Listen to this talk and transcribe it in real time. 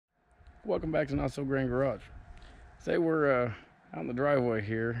Welcome back to Not So Grand Garage. Today we're out in the driveway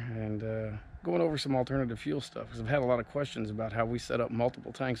here and going over some alternative fuel stuff because I've had a lot of questions about how we set up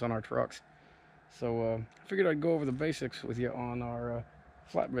multiple tanks on our trucks. So I figured I'd go over the basics with you on our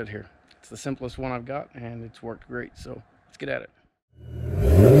flatbed here. It's the simplest one I've got and it's worked great, so let's get at it.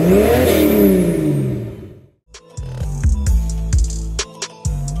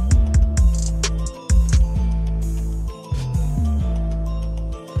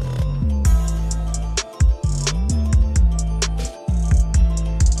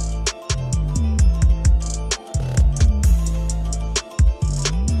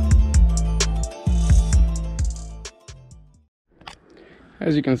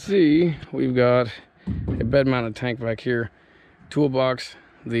 As you can see, we've got a bed-mounted tank back here, toolbox.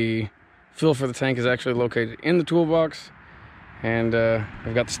 The fill for the tank is actually located in the toolbox, and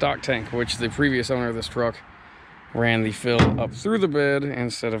I've got the stock tank, which the previous owner of this truck ran the fill up through the bed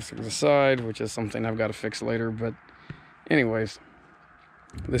instead of through the side, which is something I've got to fix later. But anyways,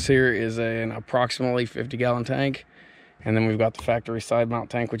 this here is an approximately 50-gallon tank, and then we've got the factory side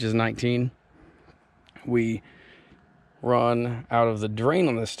mount tank, which is 19. We run out of the drain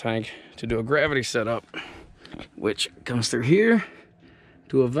on this tank to do a gravity setup, which comes through here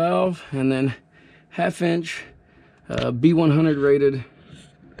to a valve, and then 1/2 inch B100 rated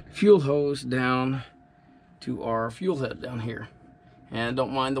fuel hose down to our fuel head down here. And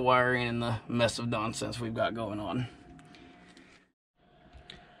don't mind the wiring and the mess of nonsense we've got going on.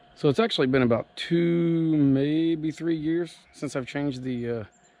 So it's actually been about 2, maybe 3 years since I've changed the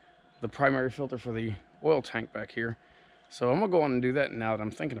primary filter for the oil tank back here. So I'm gonna go on and do that now that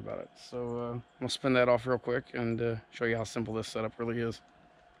I'm thinking about it. So I'm gonna spin that off real quick and show you how simple this setup really is.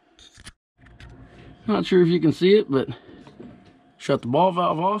 Not sure if you can see it, but shut the ball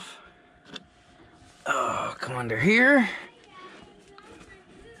valve off. Come under here,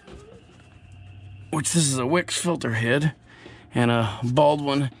 which this is a Wix filter head and a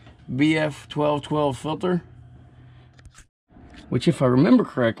Baldwin BF1212 filter, which, if I remember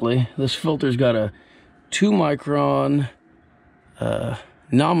correctly, this filter's got a 2 micron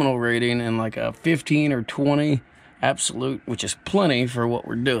nominal rating and like a 15 or 20 absolute, which is plenty for what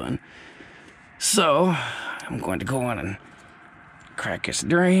we're doing. So I'm going to go on and crack this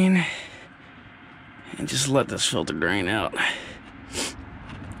drain and just let this filter drain out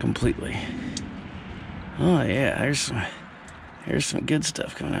completely. Oh yeah, there's some good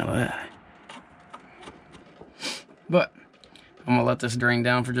stuff coming out of that. But I'm gonna let this drain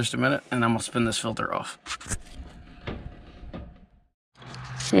down for just a minute and I'm gonna spin this filter off.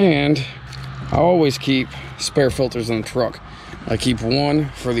 And I always keep spare filters in the truck. I keep one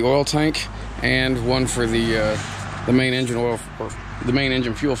for the oil tank and one for the main engine oil, or the main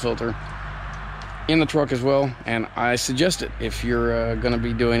engine fuel filter in the truck as well. And I suggest it if you're gonna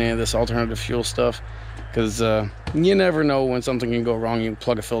be doing any of this alternative fuel stuff, because you never know when something can go wrong. You can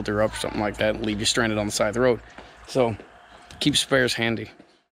plug a filter up or something like that and leave you stranded on the side of the road. So keep spares handy.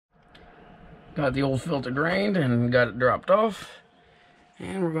 Got the old filter drained and got it dropped off.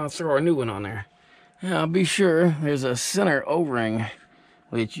 And we're gonna throw a new one on there. Now be sure there's a center O-ring,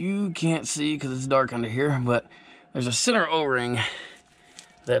 which you can't see because it's dark under here, but there's a center O-ring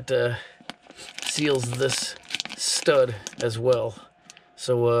that seals this stud as well.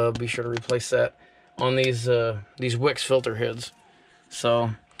 So be sure to replace that on these Wix filter heads. So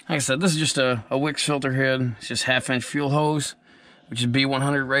like I said, this is just a Wix filter head. It's just 1/2 inch fuel hose, which is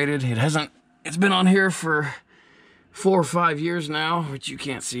B100 rated. It's been on here for 4 or 5 years now, which you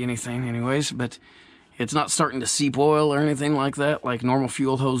can't see anything anyways, but it's not starting to seep oil or anything like that, like normal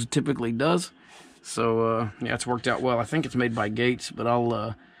fuel hose typically does. So yeah, it's worked out well. I think it's made by Gates, but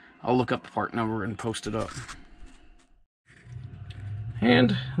I'll look up the part number and post it up.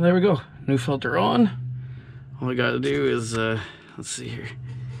 And there we go, new filter on. All we got to do is let's see here,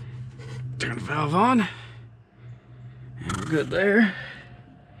 turn the valve on, and we're good there.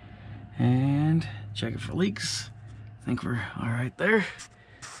 And check it for leaks. I think we're all right there.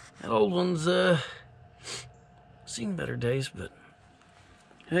 That old one's seen better days, but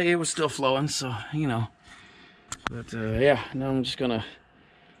hey, it was still flowing, so you know. But yeah, now I'm just gonna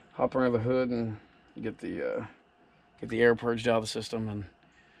hop around the hood and get the air purged out of the system, and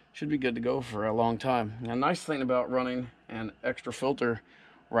should be good to go for a long time. Now, nice thing about running an extra filter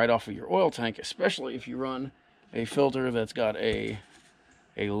right off of your oil tank, especially if you run a filter that's got a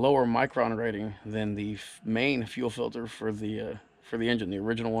lower micron rating than the main fuel filter for the engine, the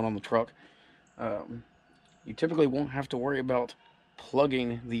original one on the truck, you typically won't have to worry about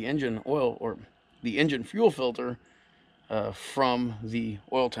plugging the engine oil or the engine fuel filter from the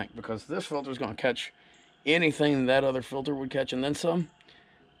oil tank, because this filter is going to catch anything that other filter would catch and then some.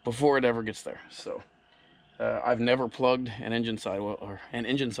 before it ever gets there. So I've never plugged an engine side or an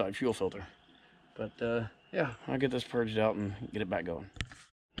engine side fuel filter, but yeah, I'll get this purged out and get it back going.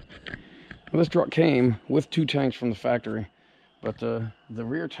 Well, this truck came with 2 tanks from the factory, but the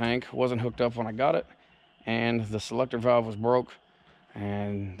rear tank wasn't hooked up when I got it, and the selector valve was broke,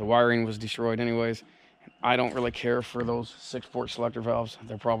 and the wiring was destroyed anyways. I don't really care for those 6-port selector valves.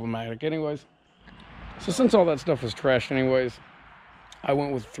 They're problematic anyways. So since all that stuff was trashed anyways, I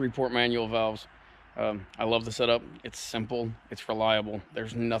went with 3-port manual valves. I love the setup. It's simple, it's reliable.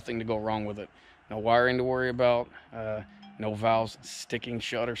 There's nothing to go wrong with it. No wiring to worry about, no valves sticking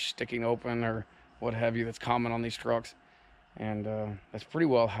shut or sticking open or what have you that's common on these trucks. And that's pretty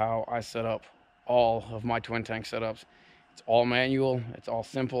well how I set up all of my twin tank setups. It's all manual, it's all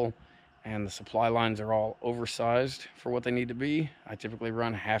simple, and the supply lines are all oversized for what they need to be. I typically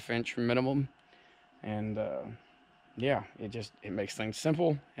run 1/2 inch minimum, and yeah, it makes things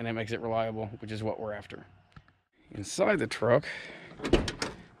simple and it makes it reliable, which is what we're after. Inside the truck,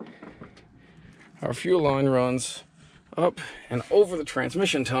 our fuel line runs up and over the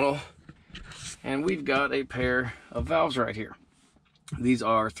transmission tunnel, and we've got a pair of valves right here. These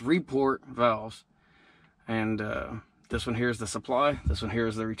are 3-port valves, and this one here is the supply, this one here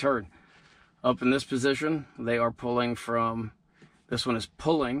is the return. Up in this position, they are pulling from, this one is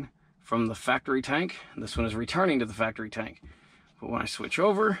pulling from the factory tank, and this one is returning to the factory tank. But when I switch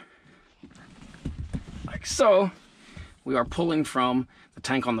over, like so, we are pulling from the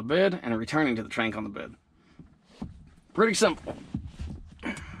tank on the bed and returning to the tank on the bed. Pretty simple.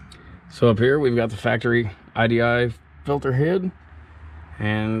 So up here, we've got the factory IDI filter head,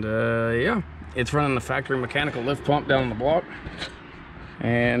 and yeah, it's running the factory mechanical lift pump down the block,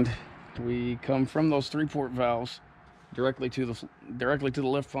 and we come from those 3-port valves directly to the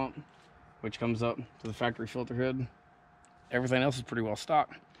lift pump, which comes up to the factory filter head. Everything else is pretty well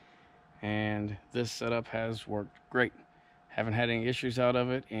stocked, and this setup has worked great. Haven't had any issues out of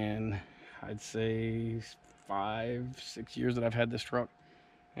it in, I'd say, 5-6 years that I've had this truck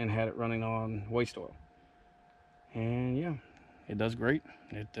and had it running on waste oil. And yeah, it does great.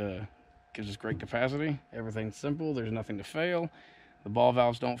 It gives us great capacity. Everything's simple, there's nothing to fail. The ball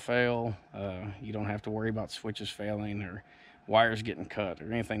valves don't fail. You don't have to worry about switches failing or wires getting cut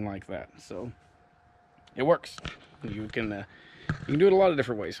or anything like that. So it works. You can do it a lot of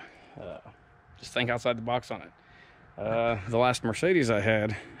different ways. Just think outside the box on it. The last Mercedes I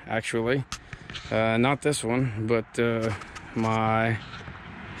had, actually, not this one, but my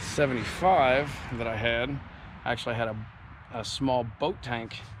 75 that I had, actually had a small boat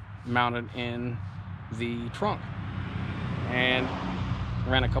tank mounted in the trunk, and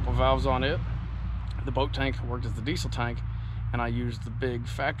ran a couple valves on it. The boat tank worked as the diesel tank, and I used the big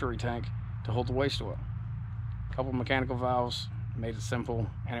factory tank to hold the waste oil. A couple mechanical valves, made it simple,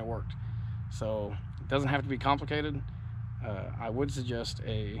 and it worked. So it doesn't have to be complicated. I would suggest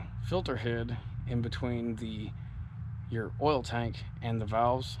a filter head in between your oil tank and the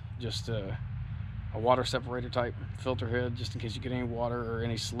valves, just a water separator type filter head, just in case you get any water or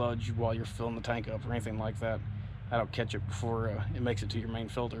any sludge while you're filling the tank up or anything like that. That'll catch it before it makes it to your main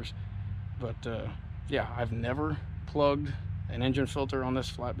filters. But yeah, I've never plugged an engine filter on this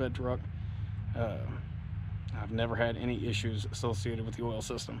flatbed truck. I've never had any issues associated with the oil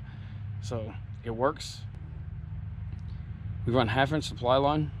system, so it works. We run 1/2 inch supply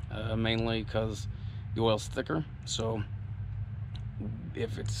line, mainly because the oil's thicker. So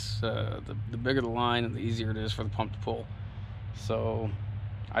if it's the bigger the line, the easier it is for the pump to pull. So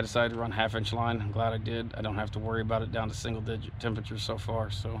I decided to run 1/2 inch line. I'm glad I did. I don't have to worry about it down to single digit temperatures so far,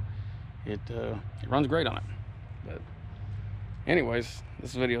 so it runs great on it. But anyways,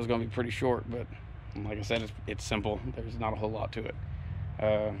 this video is going to be pretty short, but like I said, it's simple. There's not a whole lot to it.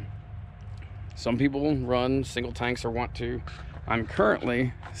 Some people run single tanks or want to. I'm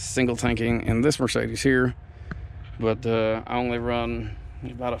currently single tanking in this Mercedes here, but I only run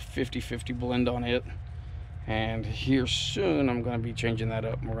about a 50-50 blend on it. And here soon I'm going to be changing that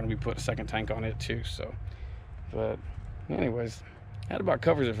up. We're going to be putting a second tank on it too. So, but anyways, that about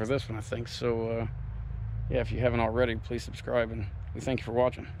covers it for this one, I think. So yeah, if you haven't already, please subscribe, and we thank you for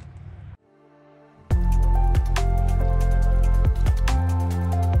watching.